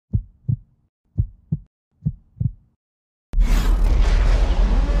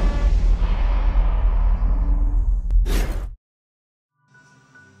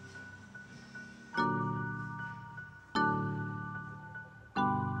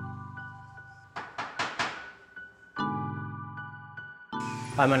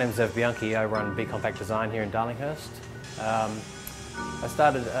Hi, my name is Bianchi. I run BCompact Design here in Darlinghurst. I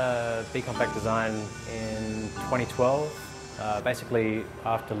started BCompact Design in 2012, basically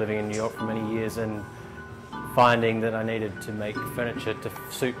after living in New York for many years and finding that I needed to make furniture to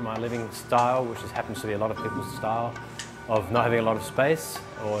suit my living style, which happens to be a lot of people's style, of not having a lot of space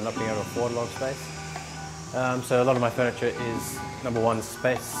or not being able to afford a lot of space. So a lot of my furniture is, number one,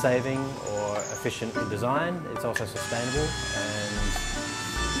 space saving or efficient in design. It's also sustainable and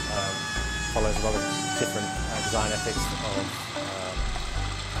follows a lot of different design ethics of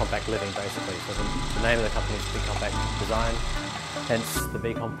compact living, basically. So the name of the company is BCompact Design, hence the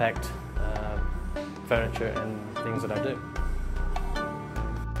BCompact furniture and things that I do.